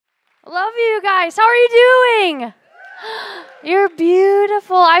Love you guys. How are you doing? You're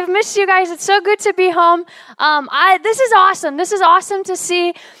beautiful. I've missed you guys. It's so good to be home. This is awesome. This is awesome to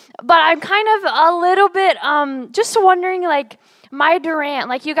see. But I'm kind of a little bit just wondering, like, my Durant,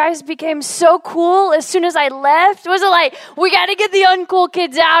 like, you guys became so cool as soon as I left. Was it like, we got to get the uncool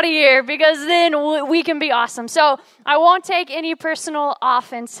kids out of here because then we can be awesome? So I won't take any personal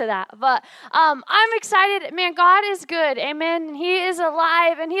offense to that. But I'm excited. Man, God is good. Amen. He is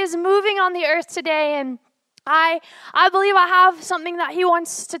alive and he is moving on the earth today. And I believe I have something that he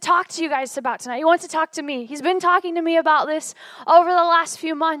wants to talk to you guys about tonight. He wants to talk to me. He's been talking to me about this over the last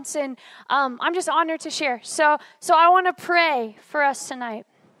few months, and I'm just honored to share. So I want to pray for us tonight.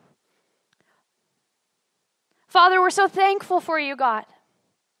 Father, we're so thankful for you, God.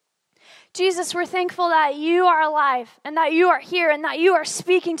 Jesus, we're thankful that you are alive and that you are here and that you are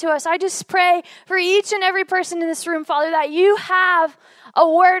speaking to us. I just pray for each and every person in this room, Father, that you have a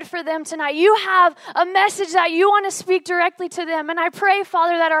word for them tonight. You have a message that you want to speak directly to them. And I pray,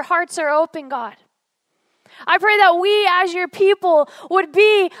 Father, that our hearts are open, God. I pray that we as your people would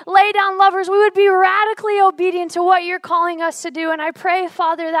be lay down lovers. We would be radically obedient to what you're calling us to do. And I pray,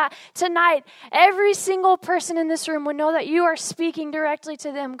 Father, that tonight every single person in this room would know that you are speaking directly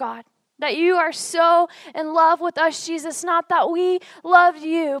to them, God. That you are so in love with us, Jesus. Not that we loved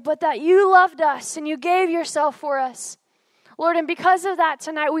you, but that you loved us and you gave yourself for us. Lord, and because of that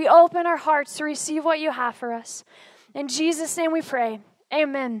tonight, we open our hearts to receive what you have for us. In Jesus' name we pray.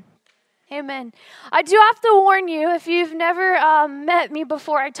 Amen. Amen. I do have to warn you, if you've never met me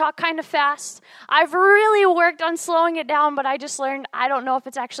before, I talk kind of fast. I've really worked on slowing it down, but I just learned I don't know if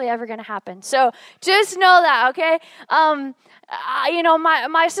it's actually ever going to happen. So just know that, okay?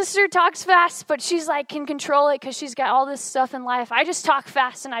 My sister talks fast, but she's like can control it because she's got all this stuff in life. I just talk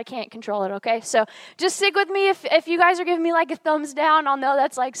fast and I can't control it, okay? So just stick with me. If you guys are giving me like a thumbs down, I'll know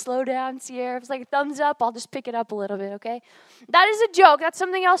that's like slow down, Sierra. If it's like a thumbs up, I'll just pick it up a little bit, okay? That is a joke. That's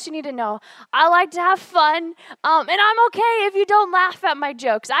something else you need to know. I like to have fun, and I'm okay if you don't laugh at my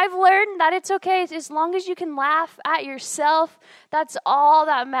jokes. I've learned that it's okay as long as you can laugh at yourself. That's all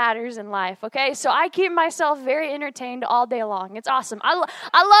that matters in life, okay? So I keep myself very entertained all day long. It's awesome. I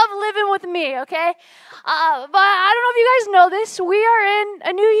love living with me, okay? But I don't know if you guys know this. We are in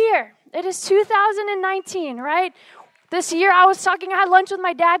a new year. It is 2019, right? This year I had lunch with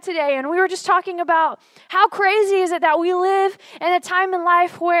my dad today, and we were just talking about how crazy is it that we live in a time in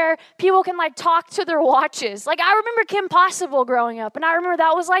life where people can like talk to their watches. Like I remember Kim Possible growing up, and I remember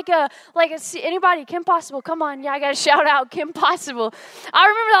that was anybody, Kim Possible, come on, yeah, I gotta shout out Kim Possible. I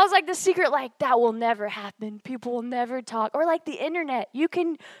remember that was like the secret, like that will never happen. People will never talk. Or like the internet, you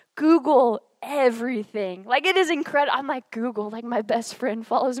can Google everything. Like it is incredible. I'm like Google, like my best friend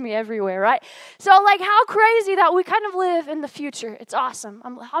follows me everywhere, right? So like how crazy that we kind of live in the future. It's awesome.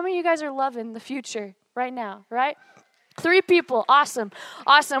 How many of you guys are loving the future right now, right? 3 people. Awesome.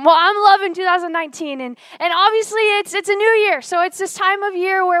 Awesome. Well, I'm loving 2019 and obviously it's a new year. So it's this time of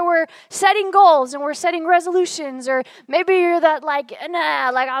year where we're setting goals and we're setting resolutions, or maybe you're that like, nah,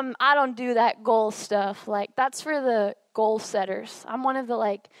 like I don't do that goal stuff. Like that's for the goal setters. I'm one of the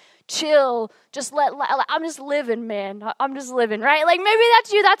like chill, I'm just living, man. I'm just living, right? Like maybe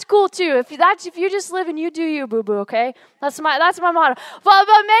that's you. That's cool too. If you're just living, you do you, boo boo. Okay, that's my motto. But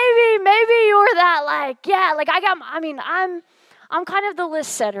maybe you're that like, yeah, like I'm kind of the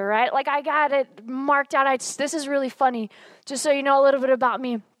list setter, right? Like I got it marked out. This is really funny. Just so you know a little bit about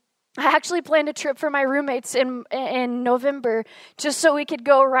me. I actually planned a trip for my roommates in November just so we could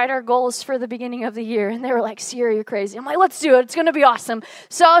go write our goals for the beginning of the year. And they were like, Sierra, you're crazy. I'm like, let's do it. It's going to be awesome.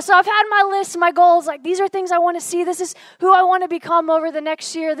 So I've had my list, my goals. Like, these are things I want to see. This is who I want to become over the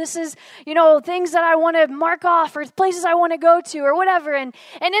next year. This is, things that I want to mark off or places I want to go to or whatever. And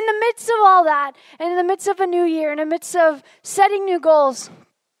in the midst of all that, and in the midst of a new year, in the midst of setting new goals,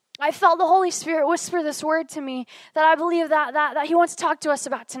 I felt the Holy Spirit whisper this word to me that I believe that he wants to talk to us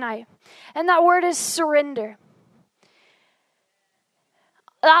about tonight. And that word is surrender.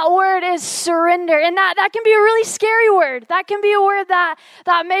 That word is surrender. And that can be a really scary word. That can be a word that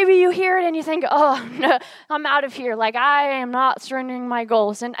maybe you hear it and you think, oh, no, I'm out of here. Like, I am not surrendering my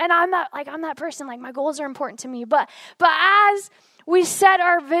goals. And I'm that person. Like, my goals are important to me. But as we set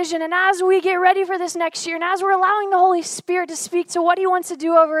our vision, and as we get ready for this next year, and as we're allowing the Holy Spirit to speak to what he wants to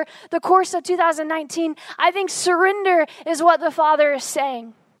do over the course of 2019, I think surrender is what the Father is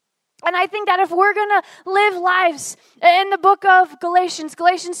saying. And I think that if we're going to live lives in the book of Galatians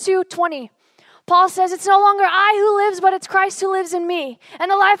 2:20, Paul says, it's no longer I who lives, but it's Christ who lives in me.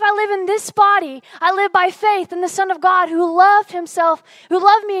 And the life I live in this body, I live by faith in the Son of God who loved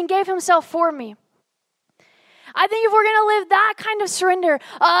me and gave himself for me. I think if we're going to live that kind of surrender,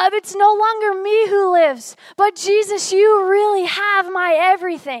 it's no longer me who lives, but Jesus, you really have my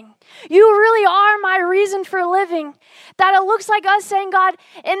everything. You really are my reason for living. That it looks like us saying, God,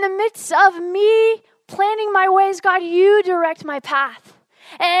 in the midst of me planning my ways, God, you direct my path.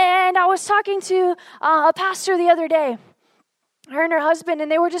 And I was talking to a pastor the other day, her and her husband,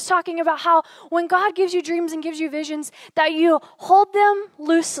 and they were just talking about how when God gives you dreams and gives you visions, that you hold them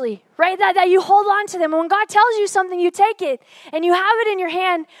loosely, right? That you hold on to them. And when God tells you something, you take it and you have it in your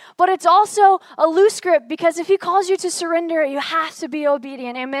hand, but it's also a loose grip, because if he calls you to surrender, you have to be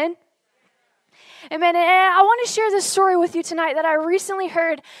obedient. Amen? Amen. And I want to share this story with you tonight that I recently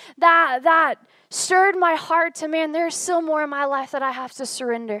heard that stirred my heart to, man, there's still more in my life that I have to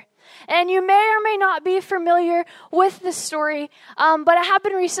surrender. And you may or may not be familiar with this story, but it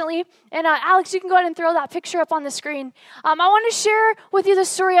happened recently. And Alex, you can go ahead and throw that picture up on the screen. I want to share with you the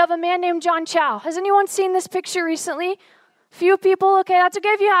story of a man named John Chow. Has anyone seen this picture recently? Few people? Okay, that's okay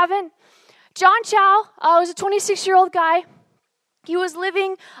if you haven't. John Chow was a 26-year-old guy. He was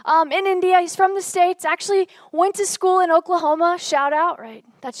living in India. He's from the States. Actually went to school in Oklahoma. Shout out, right?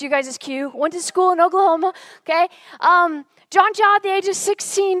 That's you guys' cue. Went to school in Oklahoma, okay? John Chow, at the age of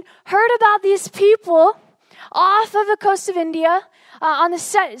 16, heard about these people off of the coast of India on the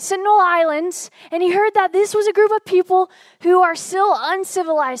Sentinel Islands, and he heard that this was a group of people who are still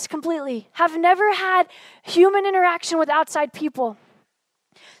uncivilized completely, have never had human interaction with outside people.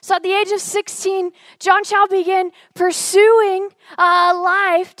 So at the age of 16, John Chow began pursuing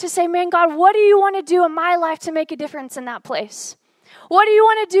life to say, man, God, what do you want to do in my life to make a difference in that place? What do you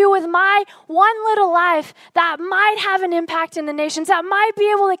want to do with my one little life that might have an impact in the nations, that might be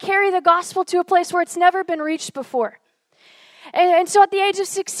able to carry the gospel to a place where it's never been reached before? And so at the age of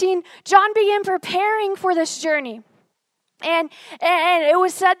 16, John began preparing for this journey. And it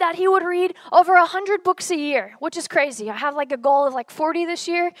was said that he would read over 100 books a year, which is crazy. I have like a goal of like 40 this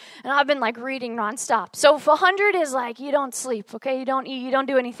year, and I've been like reading nonstop. So if 100 is like, you don't sleep, okay? You don't eat, you don't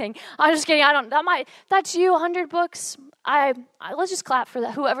do anything. I'm just kidding. That's you, 100 books. Let's just clap for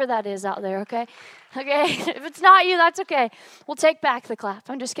that, whoever that is out there, okay? Okay, if it's not you, that's okay. We'll take back the clap.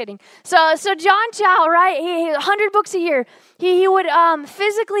 I'm just kidding. So John Chow, right? He 100 books a year. He would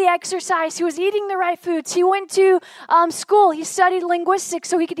physically exercise. He was eating the right foods. He went to school. He studied linguistics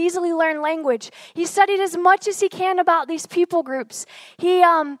so he could easily learn language. He studied as much as he can about these people groups. He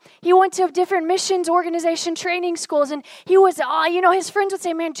went to different missions organization training schools, and he was, his friends would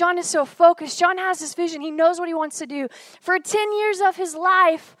say, man, John is so focused. John has this vision. He knows what he wants to do. For 10 years of his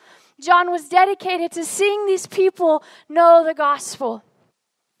life, John was dedicated to seeing these people know the gospel.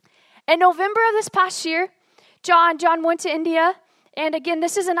 In November of this past year, John went to India. And again,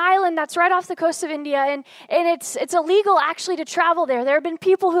 this is an island that's right off the coast of India. And it's illegal actually to travel there. There have been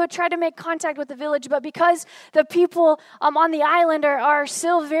people who have tried to make contact with the village, but because the people on the island are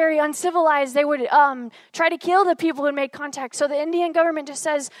still very uncivilized, they would try to kill the people who made contact. So the Indian government just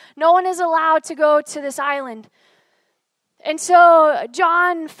says no one is allowed to go to this island. And so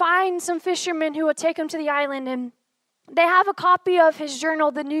John finds some fishermen who will take him to the island, and they have a copy of his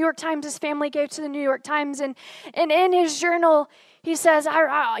journal. The New York Times, his family gave to the New York Times, and in his journal, he says,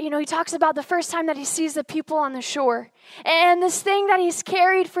 he talks about the first time that he sees the people on the shore. And this thing that he's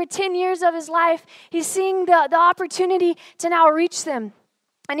carried for 10 years of his life, he's seeing the opportunity to now reach them.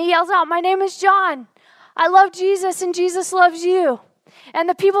 And he yells out, my name is John. I love Jesus, and Jesus loves you. And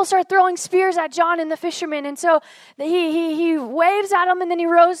the people start throwing spears at John and the fishermen. And so he waves at them, and then he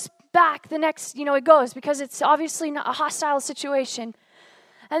rows back the next, he goes, because it's obviously not a hostile situation.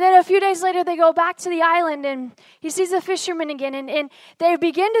 And then a few days later, they go back to the island, and he sees the fishermen again. And they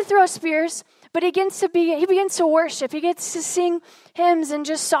begin to throw spears, but he begins to worship. He gets to sing hymns and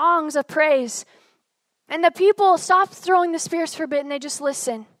just songs of praise. And the people stop throwing the spears for a bit, and they just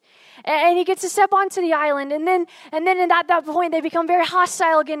listen. And he gets to step onto the island, and then at that point, they become very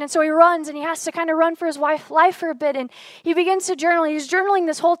hostile again, and so he runs, and he has to kind of run for his life for a bit, and he begins to journal. He's journaling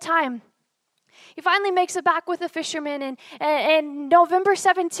this whole time. He finally makes it back with the fishermen, and November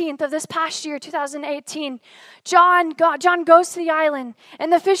 17th of this past year, 2018, John goes to the island,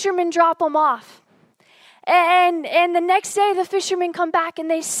 and the fishermen drop him off. And the next day, the fishermen come back,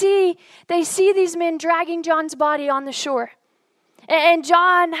 and they see these men dragging John's body on the shore. And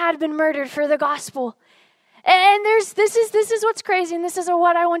John had been murdered for the gospel. And this is what's crazy, and this is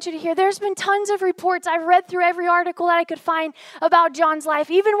what I want you to hear. There's been tons of reports. I've read through every article that I could find about John's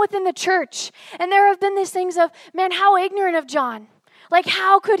life, even within the church. And there have been these things of, man, how ignorant of John. Like,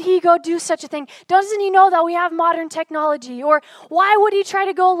 how could he go do such a thing? Doesn't he know that we have modern technology? Or why would he try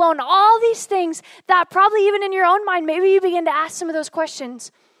to go alone? All these things that probably even in your own mind, maybe you begin to ask some of those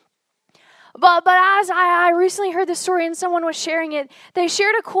questions. But as I recently heard the story and someone was sharing it, they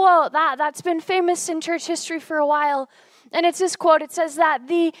shared a quote that's been famous in church history for a while. And it's this quote. It says that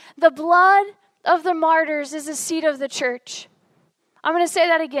the blood of the martyrs is the seed of the church. I'm going to say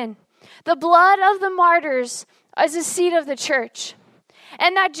that again. The blood of the martyrs is the seed of the church.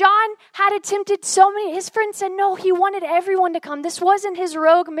 And that John had attempted so many. His friends said, no, he wanted everyone to come. This wasn't his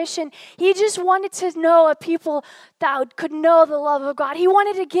rogue mission. He just wanted to know a people that could know the love of God. He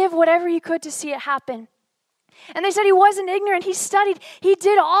wanted to give whatever he could to see it happen. And they said he wasn't ignorant. He studied. He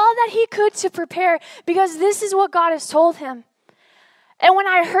did all that he could to prepare because this is what God has told him. And when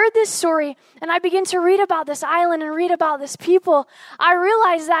I heard this story and I began to read about this island and read about this people, I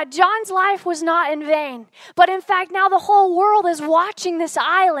realized that John's life was not in vain. But in fact, now the whole world is watching this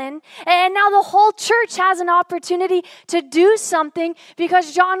island, and now the whole church has an opportunity to do something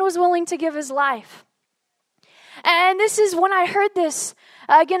because John was willing to give his life. And this is when I heard this.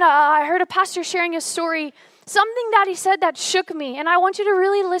 Again, I heard a pastor sharing a story, something that he said that shook me. And I want you to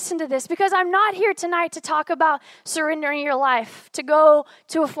really listen to this because I'm not here tonight to talk about surrendering your life, to go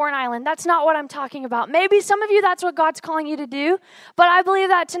to a foreign island. That's not what I'm talking about. Maybe some of you, that's what God's calling you to do. But I believe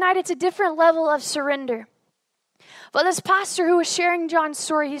that tonight it's a different level of surrender. But this pastor who was sharing John's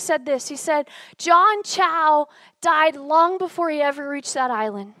story, he said this. He said, John Chau died long before he ever reached that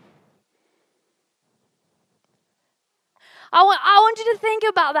island. I want you to think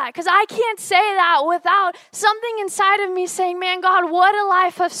about that because I can't say that without something inside of me saying, man, God, what a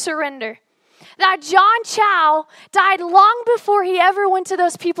life of surrender. That John Chau died long before he ever went to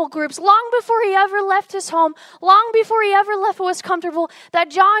those people groups, long before he ever left his home, long before he ever left what was comfortable. That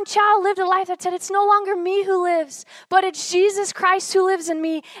John Chau lived a life that said, it's no longer me who lives, but it's Jesus Christ who lives in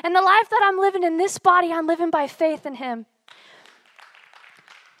me. And the life that I'm living in this body, I'm living by faith in him.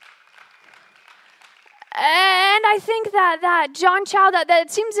 And I think that John Chau, that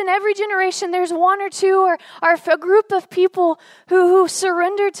it seems in every generation there's one or two or a group of people who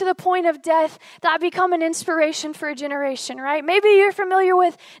surrender to the point of death that become an inspiration for a generation, right? Maybe you're familiar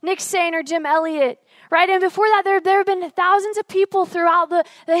with Nick Saint or Jim Elliot, right? And before that, there have been thousands of people throughout the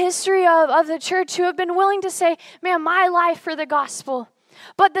history of the church who have been willing to say, man, my life for the gospel.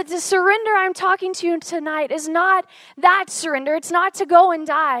 But the surrender I'm talking to you tonight is not that surrender. It's not to go and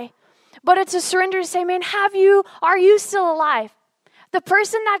die. But it's a surrender to say, man, are you still alive? The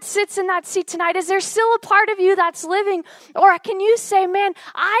person that sits in that seat tonight, is there still a part of you that's living? Or can you say, man,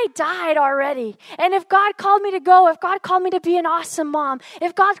 I died already. And if God called me to go, if God called me to be an awesome mom,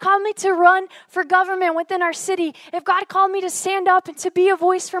 if God called me to run for government within our city, if God called me to stand up and to be a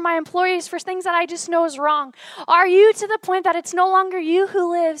voice for my employees for things that I just know is wrong, are you to the point that it's no longer you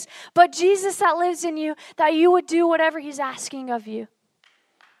who lives, but Jesus that lives in you, that you would do whatever he's asking of you?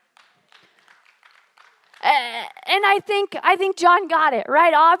 And I think John got it,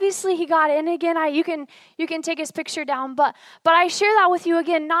 right? Obviously he got it. And again, you can take his picture down, but I share that with you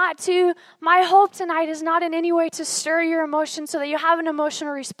again, my hope tonight is not in any way to stir your emotions so that you have an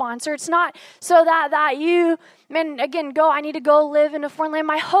emotional response, or it's not so that you, man, again, I need to go live in a foreign land.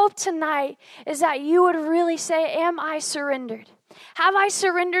 My hope tonight is that you would really say, am I surrendered? Have I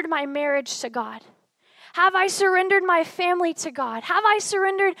surrendered my marriage to God? Have I surrendered my family to God? Have I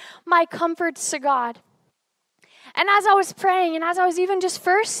surrendered my comforts to God? And as I was praying, and as I was even just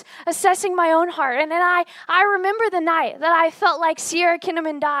first assessing my own heart, and then I remember the night that I felt like Sierra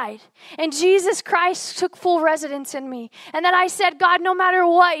Kinnaman died, and Jesus Christ took full residence in me, and that I said, God, no matter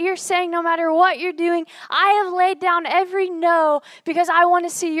what you're saying, no matter what you're doing, I have laid down every no because I want to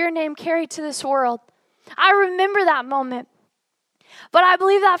see your name carried to this world. I remember that moment. But I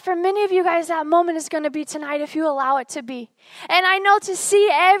believe that for many of you guys, that moment is going to be tonight if you allow it to be. And I know to see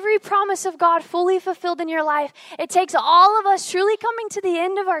every promise of God fully fulfilled in your life, it takes all of us truly coming to the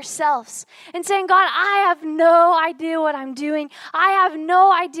end of ourselves and saying, God, I have no idea what I'm doing. I have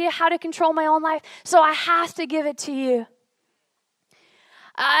no idea how to control my own life, so I have to give it to you.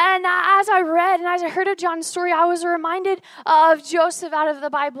 And as I read and as I heard of John's story, I was reminded of Joseph out of the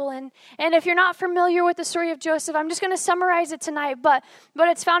Bible. And if you're not familiar with the story of Joseph, I'm just going to summarize it tonight, but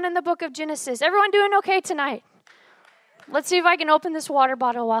it's found in the book of Genesis. Everyone doing okay tonight? Let's see if I can open this water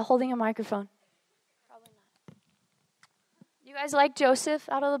bottle while holding a microphone. Probably not. You guys like Joseph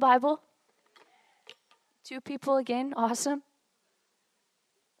out of the Bible? 2 people again. Awesome.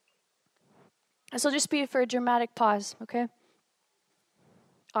 This will just be for a dramatic pause, okay?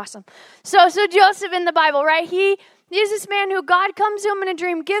 Awesome. So Joseph in the Bible, right? He is this man who God comes to him in a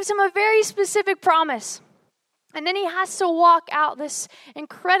dream, gives him a very specific promise. And then he has to walk out this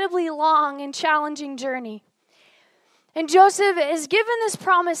incredibly long and challenging journey. And Joseph is given this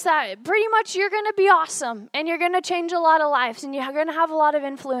promise that pretty much you're going to be awesome and you're going to change a lot of lives and you're going to have a lot of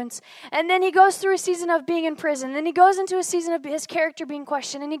influence. And then he goes through a season of being in prison. Then he goes into a season of his character being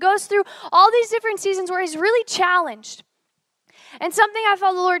questioned. And he goes through all these different seasons where he's really challenged. And something I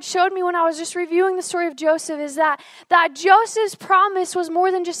felt the Lord showed me when I was just reviewing the story of Joseph is that Joseph's promise was more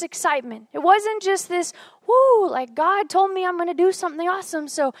than just excitement. It wasn't just this, woo, like God told me I'm going to do something awesome,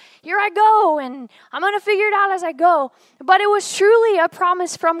 so here I go, and I'm going to figure it out as I go. But it was truly a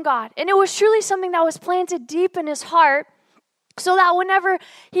promise from God. And it was truly something that was planted deep in his heart, so that whenever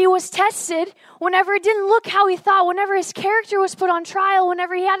he was tested, whenever it didn't look how he thought, whenever his character was put on trial,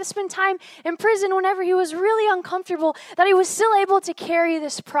 whenever he had to spend time in prison, whenever he was really uncomfortable, that he was still able to carry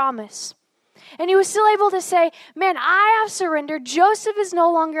this promise. And he was still able to say, man, I have surrendered. Joseph is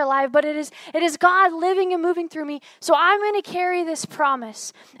no longer alive, but it is God living and moving through me. So I'm going to carry this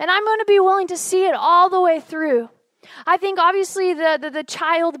promise. And I'm going to be willing to see it all the way through. I think obviously the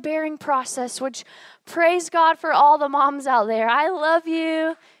childbearing process, which praise God for all the moms out there. I love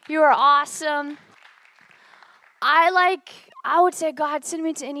you. You are awesome. I would say, God, send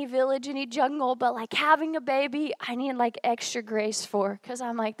me to any village, any jungle, but like having a baby, I need like extra grace for, because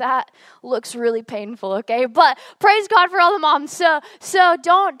I'm like, that looks really painful, okay? But praise God for all the moms. So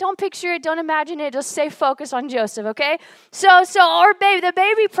don't picture it, don't imagine it, just stay focused on Joseph, okay? So our baby, the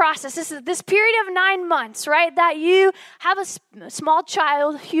baby process, this period of 9 months, right? That you have a small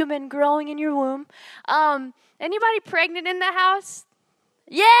child, human, growing in your womb. Anybody pregnant in the house?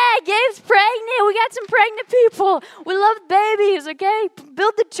 Yeah, Gabe's pregnant. We got some pregnant people. We love babies, okay?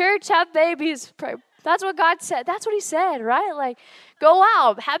 Build the church, have babies. That's what God said. That's what he said, right? Like, go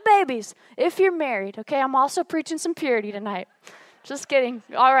out, have babies if you're married, okay? I'm also preaching some purity tonight. Just kidding.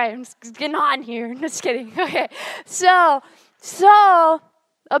 All right, I'm just getting on here. Just kidding. Okay, so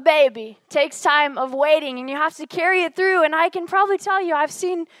a baby takes time of waiting, and you have to carry it through. And I can probably tell you, I've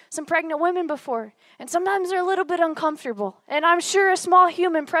seen some pregnant women before. And sometimes they're a little bit uncomfortable. And I'm sure a small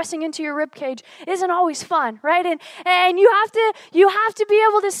human pressing into your rib cage isn't always fun, right? And you have to be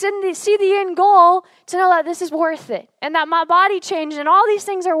able to see the end goal to know that this is worth it. And that my body changed and all these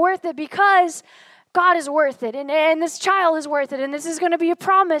things are worth it because God is worth it. And this child is worth it. And this is going to be a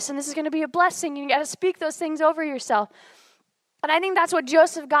promise. And this is going to be a blessing. And you got to speak those things over yourself. And I think that's what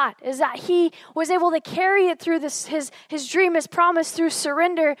Joseph got, is that he was able to carry it through his dream, his promise, through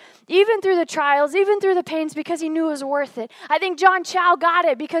surrender, even through the trials, even through the pains, because he knew it was worth it. I think John Chow got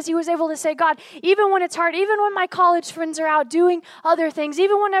it because he was able to say, God, even when it's hard, even when my college friends are out doing other things,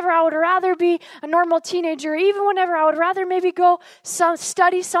 even whenever I would rather be a normal teenager, even whenever I would rather maybe go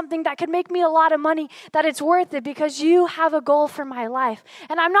study something that could make me a lot of money, that it's worth it because you have a goal for my life.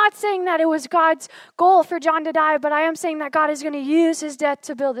 And I'm not saying that it was God's goal for John to die, but I am saying that God is going to use his death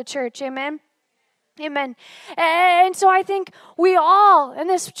to build a church. Amen. Amen. And so I think we all, in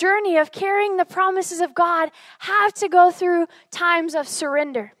this journey of carrying the promises of God, have to go through times of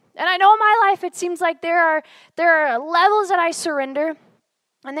surrender. And I know in my life it seems like there are levels that I surrender.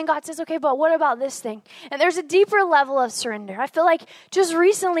 And then God says, okay, but what about this thing? And there's a deeper level of surrender. I feel like just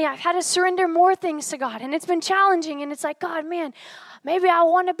recently I've had to surrender more things to God. And it's been challenging. And it's like, God, man, maybe I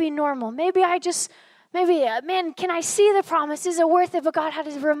want to be normal. Man, can I see the promise? Is it worth it? But God had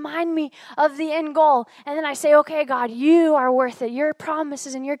to remind me of the end goal. And then I say, okay, God, you are worth it. Your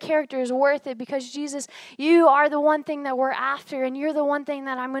promises and your character is worth it because Jesus, you are the one thing that we're after. And you're the one thing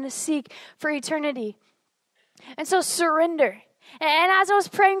that I'm going to seek for eternity. And so surrender. And as I was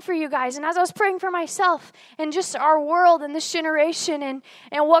praying for you guys, and as I was praying for myself, and just our world and this generation, and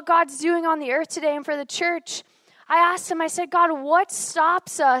what God's doing on the earth today and for the church, I asked him, I said, God, what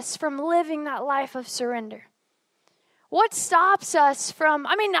stops us from living that life of surrender? What stops us from,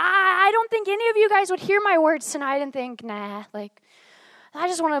 I don't think any of you guys would hear my words tonight and think, nah, like, I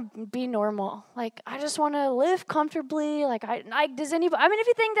just want to be normal. Like, I just want to live comfortably. Does anybody, if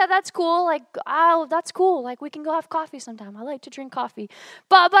you think that that's cool, that's cool. Like, we can go have coffee sometime. I like to drink coffee.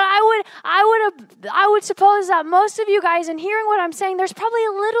 But I would suppose that most of you guys, in hearing what I'm saying, there's probably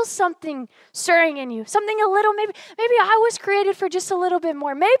a little something stirring in you. Something a little, maybe I was created for just a little bit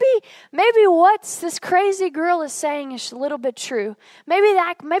more. Maybe what this crazy girl is saying is a little bit true. Maybe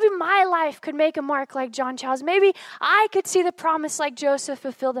my life could make a mark like John Chow's. Maybe I could see the promise like Joseph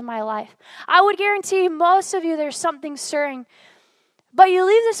fulfilled in my life. I would guarantee most of you there's something stirring. But you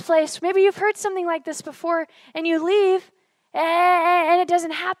leave this place, maybe you've heard something like this before, and you leave, and it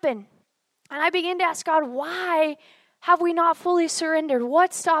doesn't happen. And I begin to ask God, why have we not fully surrendered?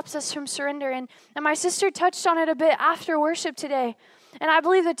 What stops us from surrender? And my sister touched on it a bit after worship today. And I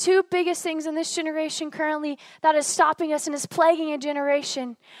believe the two biggest things in this generation currently that is stopping us and is plaguing a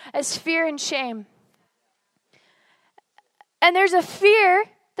generation is fear and shame. And there's a fear,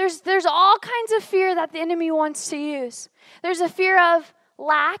 there's all kinds of fear that the enemy wants to use. There's a fear of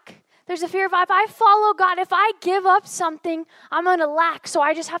lack. There's a fear of, if I follow God, if I give up something, I'm going to lack, so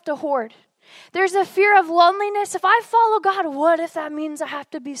I just have to hoard. There's a fear of loneliness. If I follow God, what if that means I have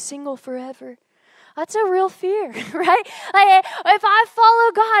to be single forever? That's a real fear, right? Like, if I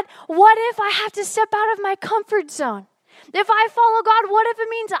follow God, what if I have to step out of my comfort zone? If I follow God, what if it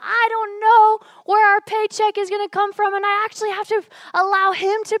means I don't know where our paycheck is going to come from and I actually have to allow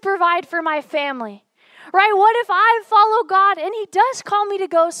Him to provide for my family? Right? What if I follow God and He does call me to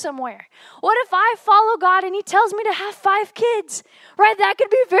go somewhere? What if I follow God and He tells me to have 5 kids? Right? That could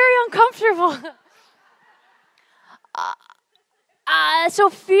be very uncomfortable. So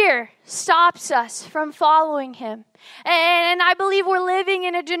fear stops us from following Him. And I believe we're living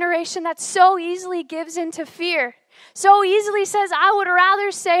in a generation that so easily gives into fear. So easily says, I would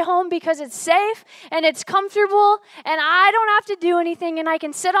rather stay home because it's safe and it's comfortable and I don't have to do anything and I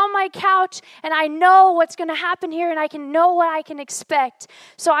can sit on my couch and I know what's going to happen here and I can know what I can expect.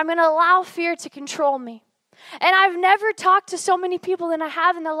 So I'm going to allow fear to control me. And I've never talked to so many people than I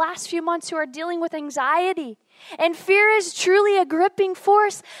have in the last few months who are dealing with anxiety. And fear is truly a gripping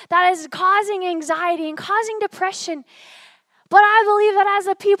force that is causing anxiety and causing depression. But I believe that as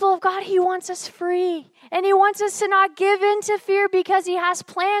a people of God, He wants us free. And He wants us to not give in to fear because He has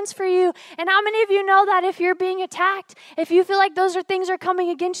plans for you. And how many of you know that if you're being attacked, if you feel like those things are coming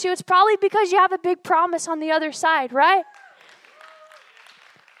against you, it's probably because you have a big promise on the other side, right?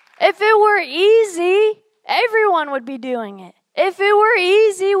 If it were easy, everyone would be doing it. If it were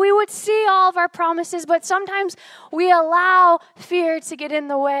easy, we would see all of our promises, but sometimes we allow fear to get in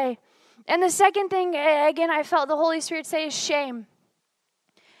the way. And the second thing, again, I felt the Holy Spirit say is shame.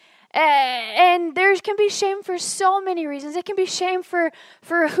 And there can be shame for so many reasons. It can be shame for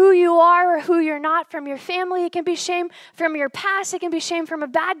who you are or who you're not from your family. It can be shame from your past. It can be shame from a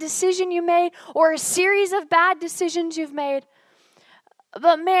bad decision you made or a series of bad decisions you've made.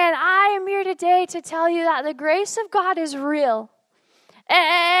 But man, I am here today to tell you that the grace of God is real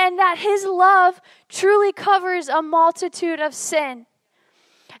and that His love truly covers a multitude of sin.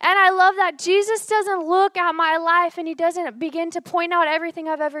 And I love that Jesus doesn't look at my life and He doesn't begin to point out everything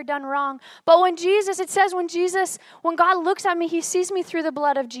I've ever done wrong. But when God looks at me, He sees me through the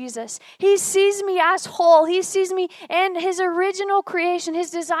blood of Jesus. He sees me as whole. He sees me in His original creation,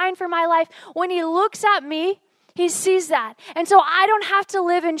 His design for my life. When He looks at me, He sees that. And so I don't have to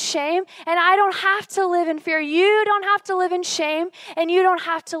live in shame and I don't have to live in fear. You don't have to live in shame and you don't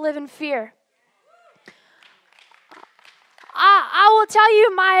have to live in fear. I will tell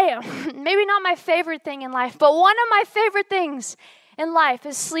you maybe not my favorite thing in life, but one of my favorite things in life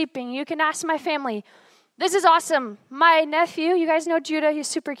is sleeping. You can ask my family. This is awesome. My nephew, you guys know Judah, he's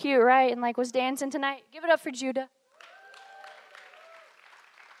super cute, right? And was dancing tonight. Give it up for Judah.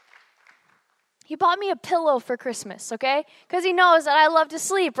 He bought me a pillow for Christmas, okay? Because he knows that I love to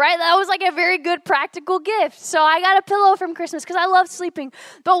sleep, right? That was a very good practical gift. So I got a pillow from Christmas because I love sleeping.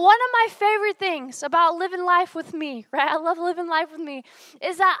 But one of my favorite things about living life with me, right? I love living life with me,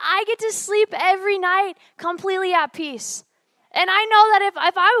 is that I get to sleep every night completely at peace. And I know that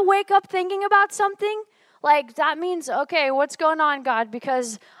if I wake up thinking about something, that means, okay, what's going on, God?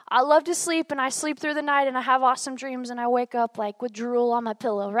 Because I love to sleep, and I sleep through the night, and I have awesome dreams, and I wake up, with drool on my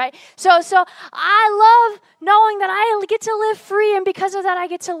pillow, right? So I love knowing that I get to live free, and because of that, I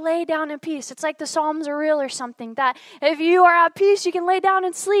get to lay down in peace. It's like the Psalms are real or something, that if you are at peace, you can lay down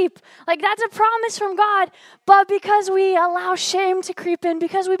and sleep. That's a promise from God, but because we allow shame to creep in,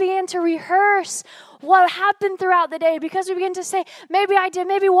 because we begin to rehearse what happened throughout the day, because we begin to say, maybe I did,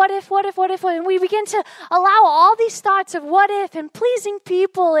 maybe what if, and we begin to allow all these thoughts of what if and pleasing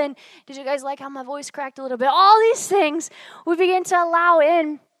people, and did you guys like how my voice cracked a little bit? All these things we begin to allow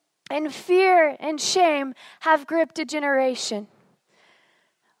in, and fear and shame have gripped a generation.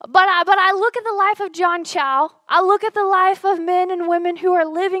 But I look at the life of John Chow. I look at the life of men and women who are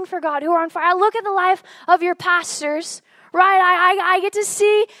living for God, who are on fire. I look at the life of your pastors, right? I get to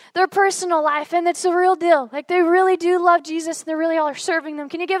see their personal life, and it's the real deal. They really do love Jesus, and they really all are serving them.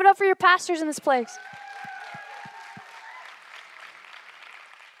 Can you give it up for your pastors in this place?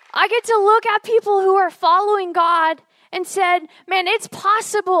 I get to look at people who are following God and said, man, it's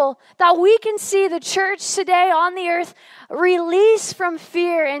possible that we can see the church today on the earth release from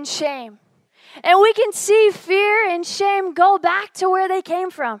fear and shame. And we can see fear and shame go back to where they came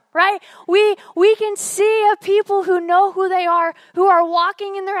from, right? We can see a people who know who they are, who are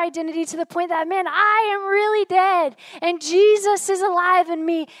walking in their identity to the point that, man, I am really dead, and Jesus is alive in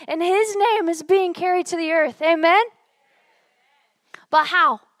me, and His name is being carried to the earth. Amen? But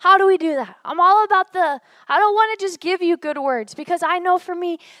how? How do we do that? I'm all about I don't want to just give you good words, because I know for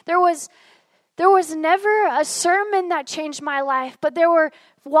me, there was never a sermon that changed my life, but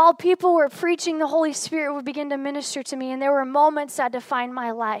while people were preaching, the Holy Spirit would begin to minister to me, and there were moments that defined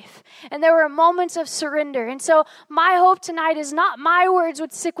my life, and there were moments of surrender. And so my hope tonight is not my words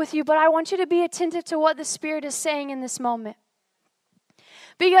would stick with you, but I want you to be attentive to what the Spirit is saying in this moment,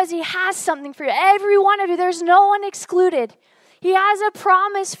 because He has something for you. Every one of you, there's no one excluded. He has a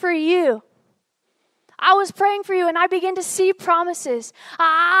promise for you. I was praying for you, and I began to see promises.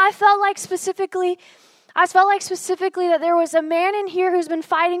 I felt like specifically that there was a man in here who's been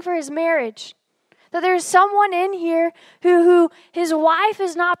fighting for his marriage. That there's someone in here who his wife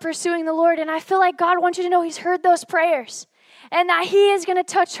is not pursuing the Lord, and I feel like God wants you to know He's heard those prayers, and that He is going to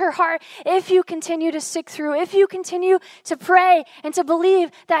touch her heart if you continue to stick through, if you continue to pray and to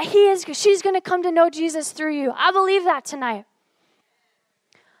believe that she's going to come to know Jesus through you. I believe that tonight.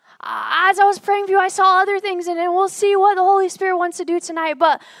 As I was praying for you, I saw other things, and we'll see what the Holy Spirit wants to do tonight.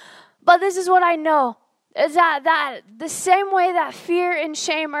 But this is what I know, is that the same way that fear and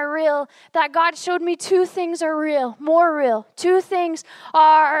shame are real, that God showed me two things are real, more real. Two things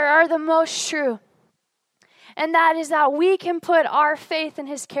are the most true. And that is that we can put our faith in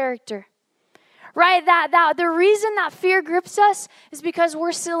His character. Right? That the reason that fear grips us is because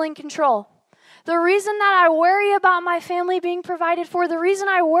we're still in control. The reason that I worry about my family being provided for, the reason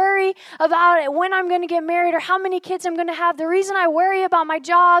I worry about it when I'm going to get married or how many kids I'm going to have, the reason I worry about my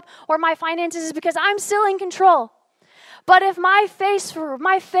job or my finances is because I'm still in control. But if my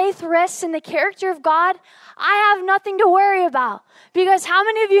faith rests in the character of God, I have nothing to worry about. Because how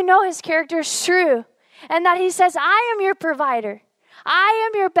many of you know His character is true? And that He says, I am your provider. I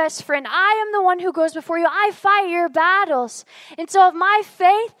am your best friend. I am the one who goes before you. I fight your battles. And so if my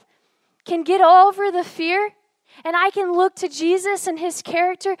faith can get over the fear, and I can look to Jesus and His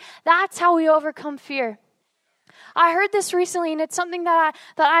character, that's how we overcome fear. I heard this recently, and it's something that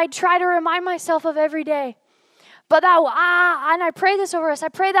I try to remind myself of every day. But and I pray this over us. I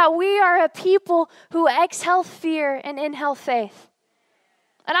pray that we are a people who exhale fear and inhale faith.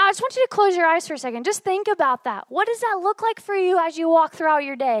 And I just want you to close your eyes for a second. Just think about that. What does that look like for you as you walk throughout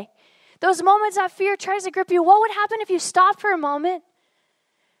your day? Those moments that fear tries to grip you, what would happen if you stopped for a moment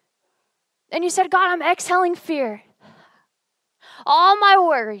and you said, God, I'm exhaling fear. All my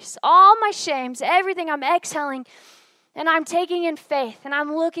worries, all my shames, everything I'm exhaling, and I'm taking in faith, and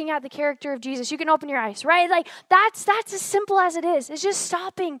I'm looking at the character of Jesus. You can open your eyes, right? Like that's as simple as it is. It's just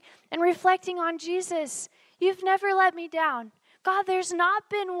stopping and reflecting on Jesus. You've never let me down. God, there's not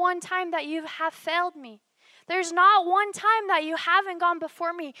been one time that you have failed me. There's not one time that you haven't gone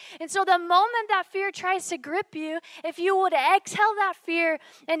before me. And so the moment that fear tries to grip you, if you would exhale that fear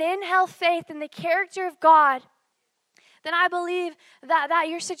and inhale faith in the character of God, then I believe that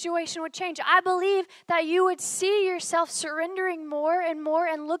your situation would change. I believe that you would see yourself surrendering more and more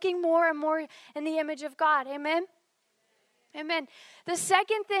and looking more and more in the image of God. Amen? Amen. The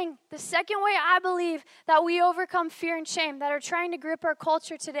second way I believe that we overcome fear and shame that are trying to grip our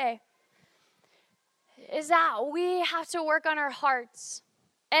culture today is that we have to work on our hearts.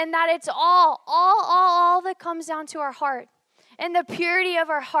 And that it's all that comes down to our heart and the purity of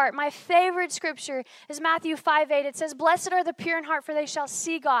our heart. My favorite scripture is Matthew 5:8. It says, blessed are the pure in heart, for they shall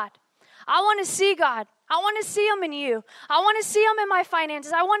see God. I want to see God. I want to see Him in you. I want to see Him in my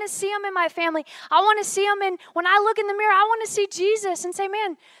finances. I want to see Him in my family. I want to see Him when I look in the mirror, I want to see Jesus and say,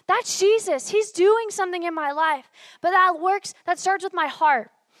 man, that's Jesus. He's doing something in my life. But that starts with my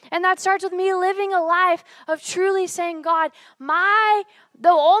heart. And that starts with me living a life of truly saying, God, the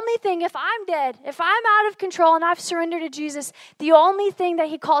only thing, if I'm dead, if I'm out of control and I've surrendered to Jesus, the only thing that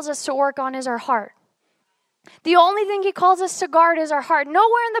He calls us to work on is our heart. The only thing He calls us to guard is our heart.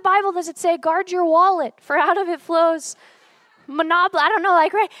 Nowhere in the Bible does it say, guard your wallet, for out of it flows monopoly. I don't know,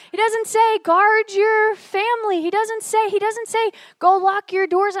 right? He doesn't say, guard your family. He doesn't say, go lock your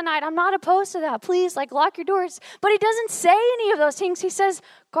doors at night. I'm not opposed to that. Please, lock your doors. But He doesn't say any of those things. He says,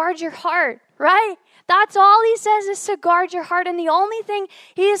 guard your heart, right? That's all He says is to guard your heart. And the only thing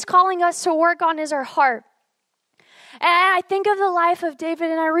He is calling us to work on is our heart. And I think of the life of David,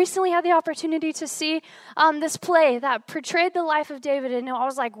 and I recently had the opportunity to see this play that portrayed the life of David, and I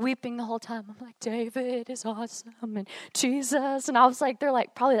was weeping the whole time. I'm like, David is awesome, and Jesus, and I was they're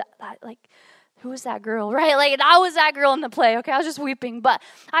probably that who was that girl, right? And I was that girl in the play, okay? I was just weeping, but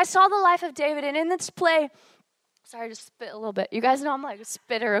I saw the life of David, and in this play, sorry to spit a little bit. You guys know I'm a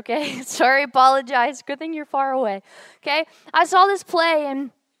spitter, okay? Sorry, apologize. Good thing you're far away, okay? I saw this play,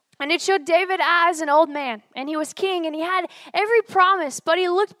 and And it showed David as an old man, and he was king, and he had every promise, but he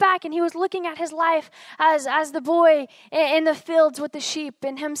looked back and he was looking at his life as the boy in the fields with the sheep,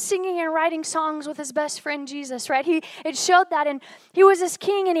 and him singing and writing songs with his best friend Jesus, right? It showed that, and he was this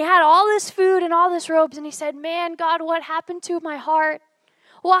king, and he had all this food and all this robes, and he said, man, God, what happened to my heart?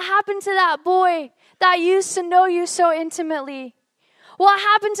 What happened to that boy that used to know you so intimately? What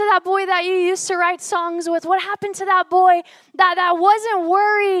happened to that boy that you used to write songs with? What happened to that boy that wasn't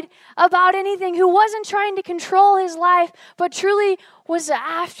worried about anything, who wasn't trying to control his life, but truly was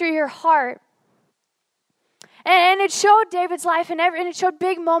after your heart? And it showed David's life, and it showed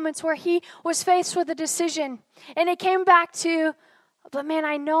big moments where he was faced with a decision. And it came back to, but man,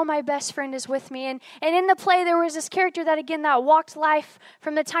 I know my best friend is with me. And in the play, there was this character that walked life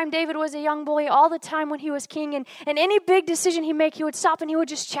from the time David was a young boy all the time when he was king. And any big decision he made, he would stop and he would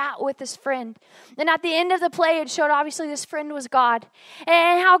just chat with his friend. And at the end of the play, it showed obviously this friend was God.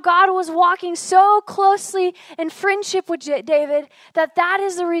 And how God was walking so closely in friendship with David that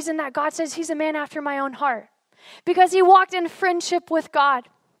is the reason that God says he's a man after my own heart. Because he walked in friendship with God.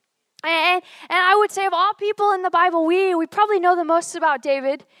 And I would say of all people in the Bible, we probably know the most about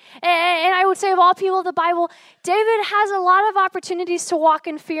David. And I would say of all people in the Bible, David has a lot of opportunities to walk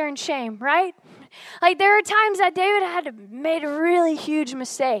in fear and shame, right? Like there are times that David had made really huge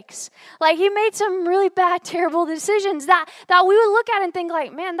mistakes. Like he made some really bad, terrible decisions that we would look at and think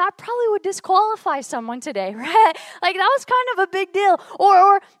like, man, that probably would disqualify someone today, right? Like that was kind of a big deal.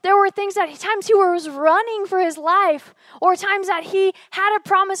 Or there were times he was running for his life, or times that he had a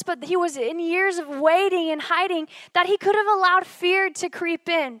promise, but he was in years of waiting and hiding, that he could have allowed fear to creep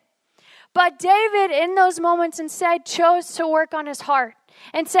in. But David, in those moments, instead chose to work on his heart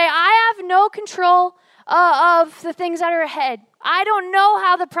and say, I have no control of the things that are ahead. I don't know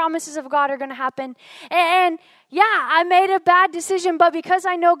how the promises of God are going to happen. And yeah, I made a bad decision, but because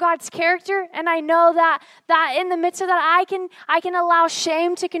I know God's character, and I know that in the midst of that, I can allow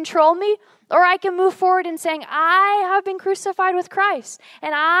shame to control me, or I can move forward in saying, I have been crucified with Christ,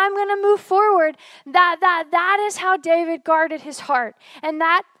 and I'm going to move forward. That is how David guarded his heart. And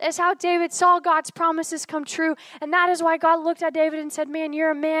that is how David saw God's promises come true. And that is why God looked at David and said, man,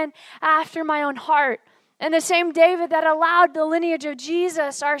 you're a man after my own heart. And the same David that allowed the lineage of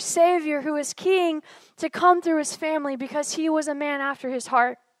Jesus, our Savior, who is King, to come through his family because he was a man after his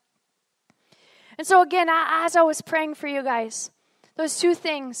heart. And so again, as I was praying for you guys, those two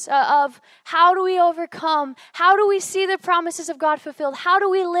things of how do we overcome, how do we see the promises of God fulfilled, how do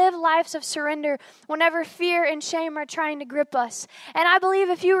we live lives of surrender whenever fear and shame are trying to grip us. And I believe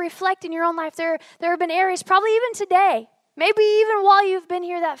if you reflect in your own life, there have been areas, probably even today, maybe even while you've been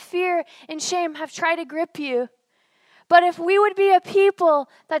here, that fear and shame have tried to grip you. But if we would be a people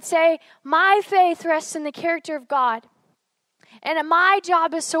that say, my faith rests in the character of God, and my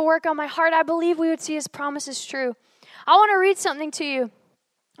job is to work on my heart, I believe we would see his promises true. I want to read something to you.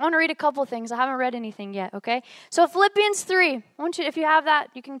 I want to read a couple things. I haven't read anything yet, okay? So Philippians 3. I want you, if you have that,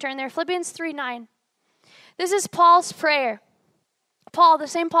 you can turn there. Philippians 3:9. This is Paul's prayer. Paul, the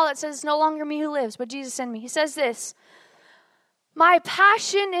same Paul that says, it's no longer me who lives, but Jesus in me. He says this, my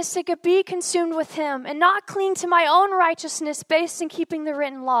passion is to be consumed with him and not cling to my own righteousness based in keeping the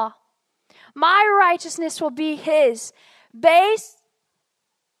written law. My righteousness will be his, based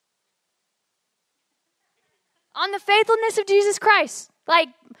on the faithfulness of Jesus Christ. Like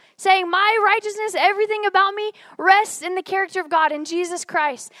saying my righteousness, everything about me rests in the character of God, in Jesus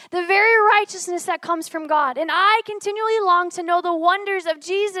Christ. The very righteousness that comes from God. And I continually long to know the wonders of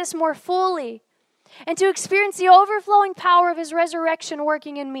Jesus more fully and to experience the overflowing power of his resurrection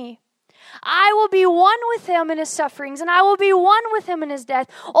working in me. I will be one with him in his sufferings, and I will be one with him in his death.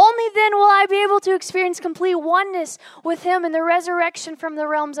 Only then will I be able to experience complete oneness with him in the resurrection from the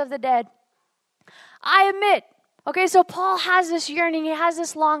realms of the dead. I admit, okay, so Paul has this yearning, he has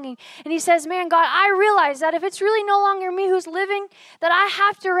this longing, and he says, man, God, I realize that if it's really no longer me who's living, that I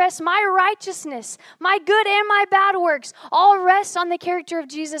have to rest my righteousness, my good and my bad works, all rest on the character of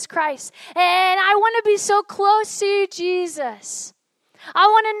Jesus Christ. And I want to be so close to you, Jesus. I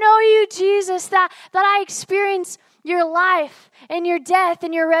want to know you, Jesus, that I experience your life and your death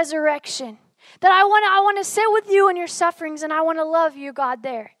and your resurrection. That I want to sit with you in your sufferings, and I want to love you, God,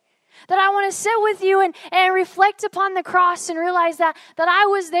 there. That I want to sit with you and reflect upon the cross and realize that I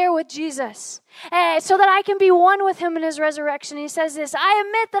was there with Jesus. So that I can be one with him in his resurrection. He says this, I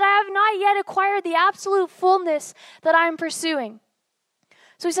admit that I have not yet acquired the absolute fullness that I am pursuing.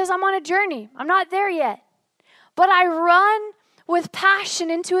 So he says, I'm on a journey. I'm not there yet. But I run with passion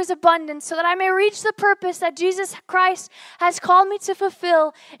into his abundance so that I may reach the purpose that Jesus Christ has called me to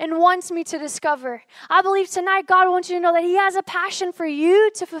fulfill and wants me to discover. I believe tonight God wants you to know that he has a passion for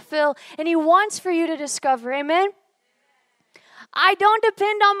you to fulfill and he wants for you to discover. Amen? I don't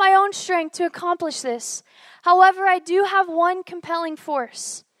depend on my own strength to accomplish this. However, I do have one compelling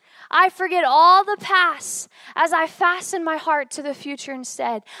force. I forget all the past as I fasten my heart to the future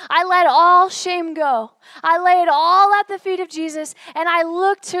instead. I let all shame go. I lay it all at the feet of Jesus, and I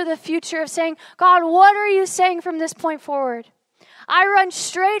look to the future of saying, God, what are you saying from this point forward? I run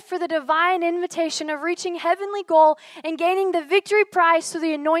straight for the divine invitation of reaching heavenly goal and gaining the victory prize through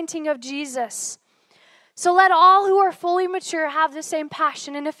the anointing of Jesus. So let all who are fully mature have the same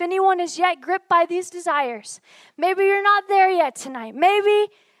passion. And if anyone is yet gripped by these desires, maybe you're not there yet tonight. Maybe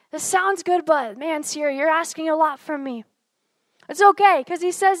this sounds good, but man, Sierra, you're asking a lot from me. It's okay, because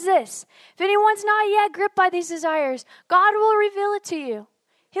he says this. If anyone's not yet gripped by these desires, God will reveal it to you.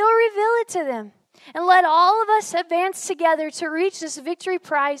 He'll reveal it to them. And let all of us advance together to reach this victory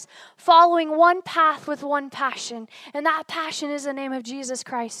prize, following one path with one passion. And that passion is the name of Jesus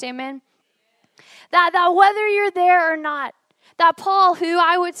Christ. Amen. That whether you're there or not, that Paul, who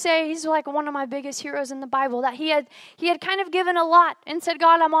I would say he's like one of my biggest heroes in the Bible, that he had kind of given a lot and said,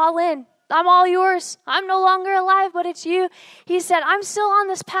 God, I'm all in. I'm all yours. I'm no longer alive, but it's you. He said, I'm still on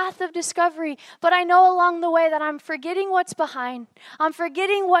this path of discovery, but I know along the way that I'm forgetting what's behind. I'm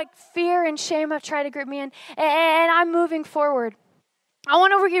forgetting what fear and shame have tried to grip me in, and I'm moving forward. I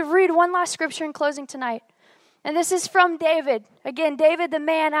want to read one last scripture in closing tonight. And this is from David. Again, David, the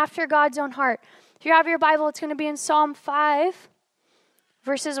man after God's own heart. If you have your Bible, it's going to be in Psalm 5,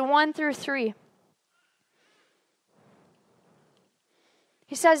 verses 1 through 3.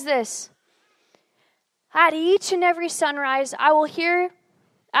 He says this, At each and every sunrise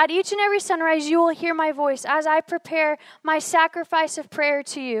you will hear my voice as I prepare my sacrifice of prayer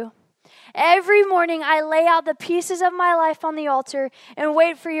to you. Every morning I lay out the pieces of my life on the altar and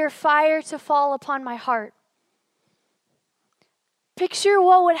wait for your fire to fall upon my heart. Picture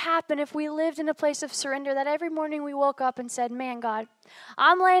what would happen if we lived in a place of surrender, that every morning we woke up and said, man, God,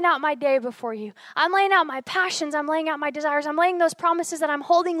 I'm laying out my day before you. I'm laying out my passions. I'm laying out my desires. I'm laying those promises that I'm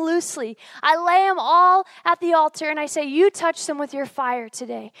holding loosely. I lay them all at the altar and I say, you touch them with your fire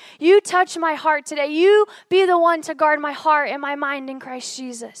today. You touch my heart today. You be the one to guard my heart and my mind in Christ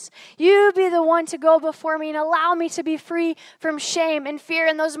Jesus. You be the one to go before me and allow me to be free from shame and fear.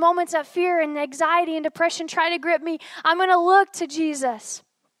 And those moments of fear and anxiety and depression try to grip me, I'm going to look to Jesus.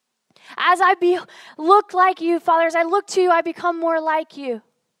 As I look like you, Father, as I look to you, I become more like you.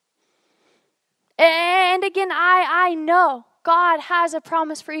 And again, I know God has a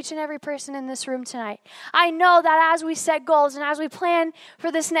promise for each and every person in this room tonight. I know that as we set goals and as we plan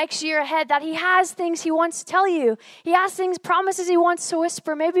for this next year ahead, that he has things he wants to tell you. He has things, promises he wants to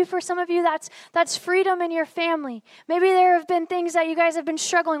whisper. Maybe for some of you, that's freedom in your family. Maybe there have been things that you guys have been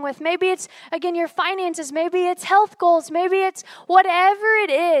struggling with. Maybe it's, again, your finances. Maybe it's health goals. Maybe it's whatever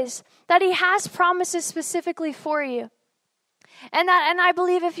it is that he has promises specifically for you. And I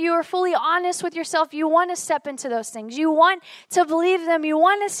believe if you are fully honest with yourself, you want to step into those things. You want to believe them. You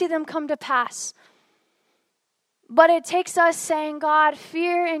want to see them come to pass. But it takes us saying, God,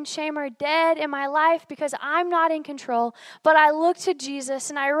 fear and shame are dead in my life because I'm not in control. But I look to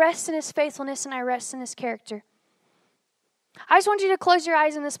Jesus and I rest in his faithfulness and I rest in his character. I just want you to close your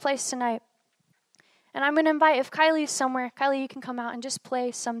eyes in this place tonight. And I'm going to invite, if Kylie's somewhere, Kylie, you can come out and just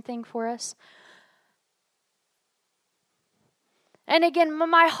play something for us. And again,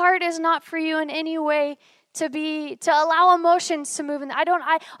 my heart is not for you in any way to allow emotions to move. And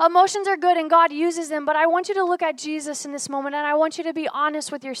emotions are good and God uses them, but I want you to look at Jesus in this moment and I want you to be honest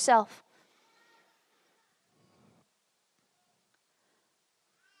with yourself.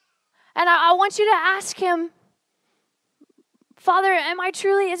 And I want you to ask him, Father,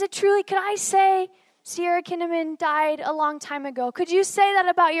 could I say Sierra Kinnaman died a long time ago? Could you say that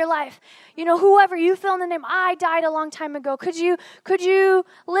about your life? You know, whoever you fill in the name, I died a long time ago. Could you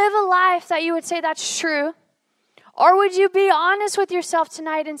live a life that you would say that's true? Or would you be honest with yourself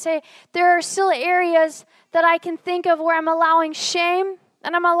tonight and say, there are still areas that I can think of where I'm allowing shame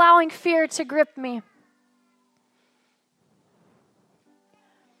and I'm allowing fear to grip me?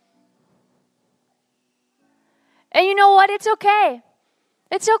 And you know what? It's okay.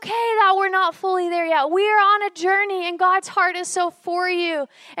 It's okay that we're not fully there yet. We are on a journey and God's heart is so for you.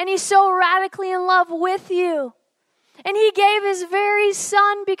 And he's so radically in love with you. And he gave his very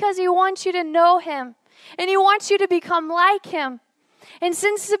son because he wants you to know him. And he wants you to become like him. And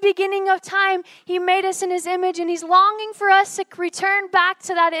since the beginning of time, he made us in his image. And he's longing for us to return back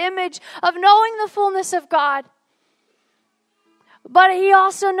to that image of knowing the fullness of God. But he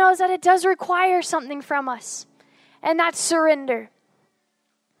also knows that it does require something from us, and that's surrender.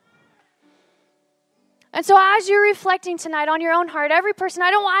 And so as you're reflecting tonight on your own heart, every person,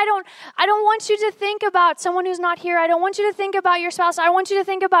 I don't want you to think about someone who's not here. I don't want you to think about your spouse. I want you to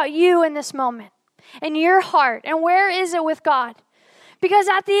think about you in this moment and your heart and where is it with God. Because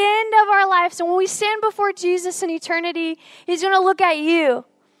at the end of our lives, and when we stand before Jesus in eternity, he's going to look at you.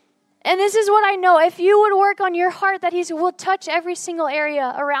 And this is what I know. If you would work on your heart, that he will touch every single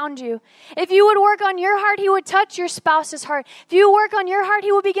area around you. If you would work on your heart, he would touch your spouse's heart. If you work on your heart,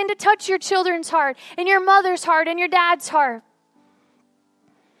 he will begin to touch your children's heart, and your mother's heart, and your dad's heart.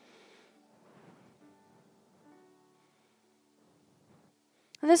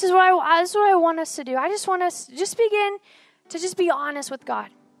 And this is what I want us to do. I just want us to just begin to just be honest with God.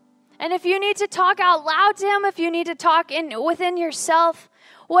 And if you need to talk out loud to him, if you need to talk within yourself,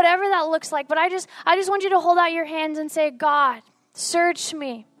 whatever that looks like. But I just want you to hold out your hands and say, God, search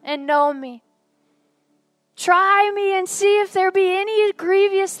me and know me. Try me and see if there be any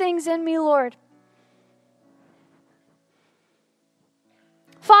grievous things in me, Lord.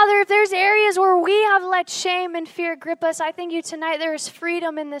 Father, if there's areas where we have let shame and fear grip us, I thank you tonight there is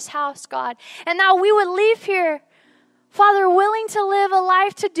freedom in this house, God. And now we would leave here, Father, willing to live a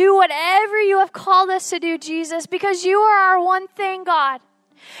life to do whatever you have called us to do, Jesus, because you are our one thing, God.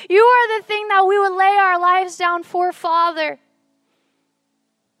 You are the thing that we would lay our lives down for, Father.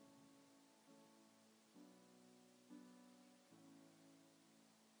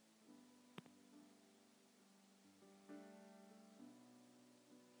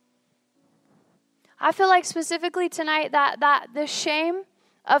 I feel like specifically tonight that the shame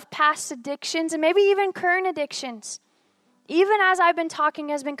of past addictions and maybe even current addictions, even as I've been talking,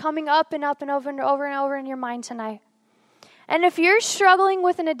 has been coming up and up and over and over and over in your mind tonight. And if you're struggling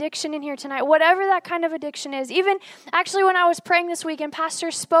with an addiction in here tonight, whatever that kind of addiction is, even actually when I was praying this week and Pastor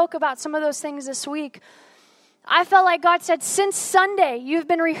spoke about some of those things this week, I felt like God said, since Sunday, you've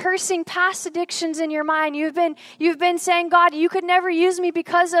been rehearsing past addictions in your mind. You've been saying, God, you could never use me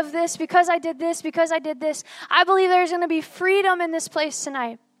because of this, because I did this, because I did this. I believe there's going to be freedom in this place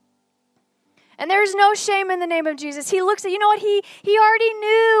tonight. And there's no shame in the name of Jesus. He looks at, you know what, he already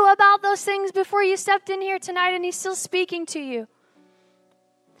knew about those things before you stepped in here tonight, and he's still speaking to you.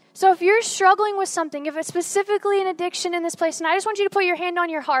 So if you're struggling with something, if it's specifically an addiction in this place, and I just want you to put your hand on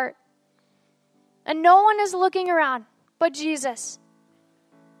your heart. And no one is looking around but Jesus.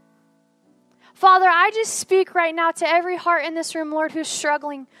 Father, I just speak right now to every heart in this room, Lord, who's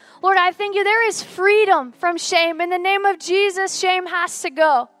struggling. Lord, I thank you there is freedom from shame. In the name of Jesus, shame has to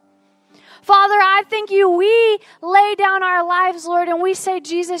go. Father, I thank you we lay down our lives, Lord, and we say,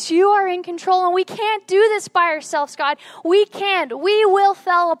 Jesus, you are in control, and we can't do this by ourselves, God. We can't. We will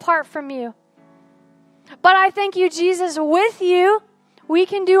fall apart from you. But I thank you, Jesus, with you, we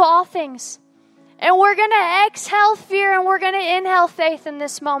can do all things. And we're going to exhale fear and we're going to inhale faith in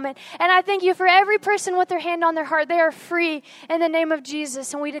this moment. And I thank you for every person with their hand on their heart. They are free in the name of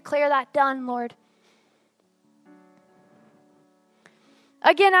Jesus. And we declare that done, Lord.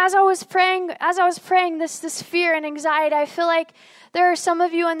 Again, as I was praying this fear and anxiety, I feel like there are some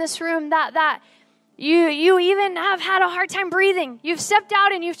of you in this room that you even have had a hard time breathing. You've stepped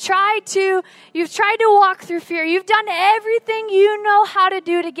out and you've tried to walk through fear. You've done everything you know how to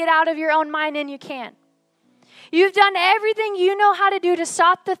do to get out of your own mind, and you can't. You've done everything you know how to do to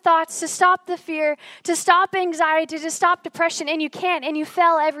stop the thoughts, to stop the fear, to stop anxiety, to stop depression, and you can't, and you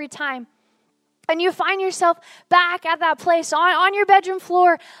fail every time. And you find yourself back at that place on your bedroom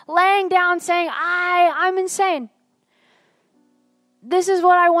floor, laying down saying, I'm insane. This is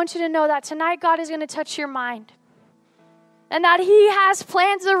what I want you to know, that tonight God is going to touch your mind. And that he has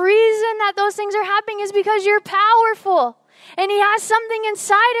plans. The reason that those things are happening is because you're powerful. And he has something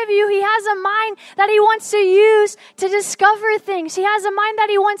inside of you. He has a mind that he wants to use to discover things. He has a mind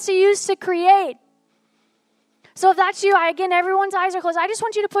that he wants to use to create. So if that's you, again, everyone's eyes are closed. I just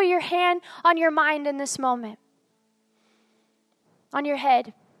want you to put your hand on your mind in this moment. On your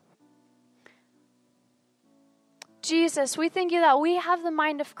head. Jesus, we thank you that we have the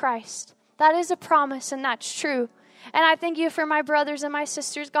mind of Christ. That is a promise, and that's true. And I thank you for my brothers and my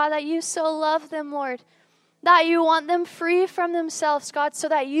sisters, God, that you so love them, Lord. That you want them free from themselves, God, so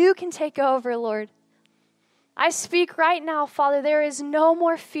that you can take over, Lord. I speak right now, Father, there is no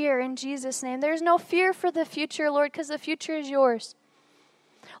more fear in Jesus' name. There's no fear for the future, Lord, because the future is yours.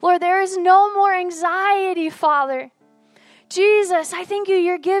 Lord, there is no more anxiety, Father. Jesus, I thank you,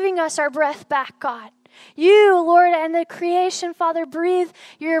 you're giving us our breath back, God. You, Lord, and the creation, Father, breathe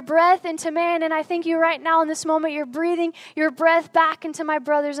your breath into man. And I thank you right now in this moment, you're breathing your breath back into my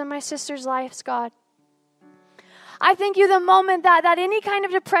brothers and my sisters' lives, God. I thank you the moment that any kind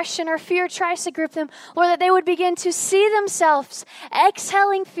of depression or fear tries to grip them, Lord, that they would begin to see themselves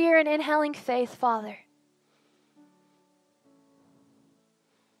exhaling fear and inhaling faith, Father.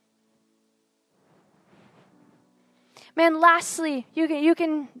 Man, lastly, you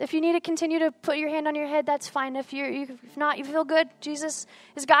can if you need to continue to put your hand on your head, that's fine. If not, you feel good. Jesus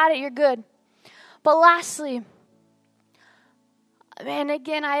has got it. You're good. But lastly, man,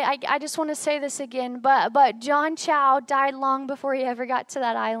 again, I just want to say this again, but John Chau died long before he ever got to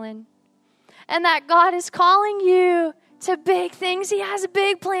that island. And that God is calling you to big things. He has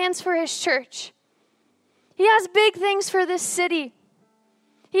big plans for his church. He has big things for this city.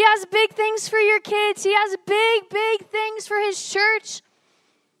 He has big things for your kids. He has big things for his church.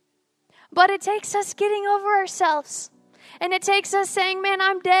 But it takes us getting over ourselves. And it takes us saying, man,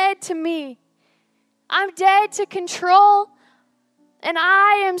 I'm dead to me. I'm dead to control. And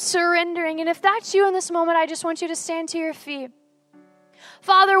I am surrendering. And if that's you in this moment, I just want you to stand to your feet.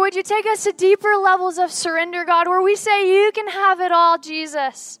 Father, would you take us to deeper levels of surrender, God, where we say, you can have it all,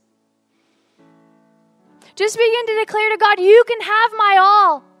 Jesus. Just begin to declare to God, you can have my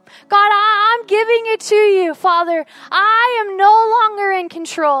all. God, I'm giving it to you, Father. I am no longer in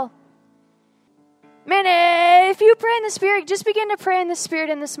control. Man, if you pray in the Spirit, just begin to pray in the Spirit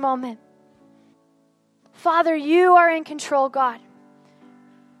in this moment. Father, you are in control, God.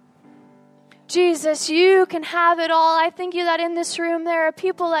 Jesus, you can have it all. I thank you that in this room there are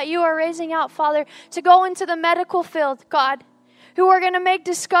people that you are raising out, Father, to go into the medical field, God, who are going to make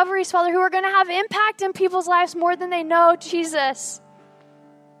discoveries, Father, who are going to have impact in people's lives more than they know, Jesus.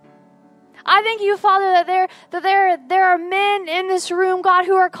 I thank you, Father, that there are men in this room, God,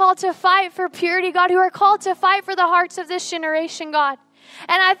 who are called to fight for purity, God, who are called to fight for the hearts of this generation, God.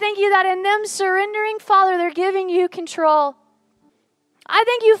 And I thank you that in them surrendering, Father, they're giving you control. I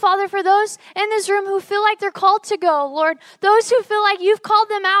thank you, Father, for those in this room who feel like they're called to go, Lord. Those who feel like you've called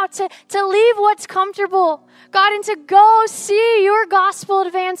them out to leave what's comfortable, God, and to go see your gospel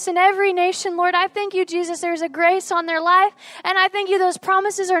advance in every nation, Lord. I thank you, Jesus, there's a grace on their life. And I thank you those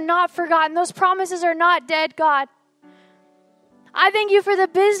promises are not forgotten. Those promises are not dead, God. I thank you for the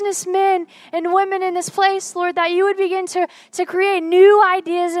businessmen and women in this place, Lord, that you would begin to create new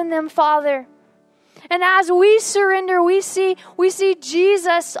ideas in them, Father. And as we surrender, we see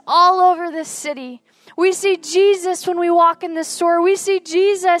Jesus all over this city. We see Jesus when we walk in the store. We see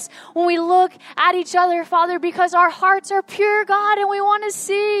Jesus when we look at each other, Father, because our hearts are pure, God, and we want to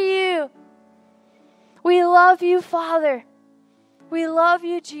see you. We love you, Father. We love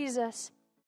you, Jesus.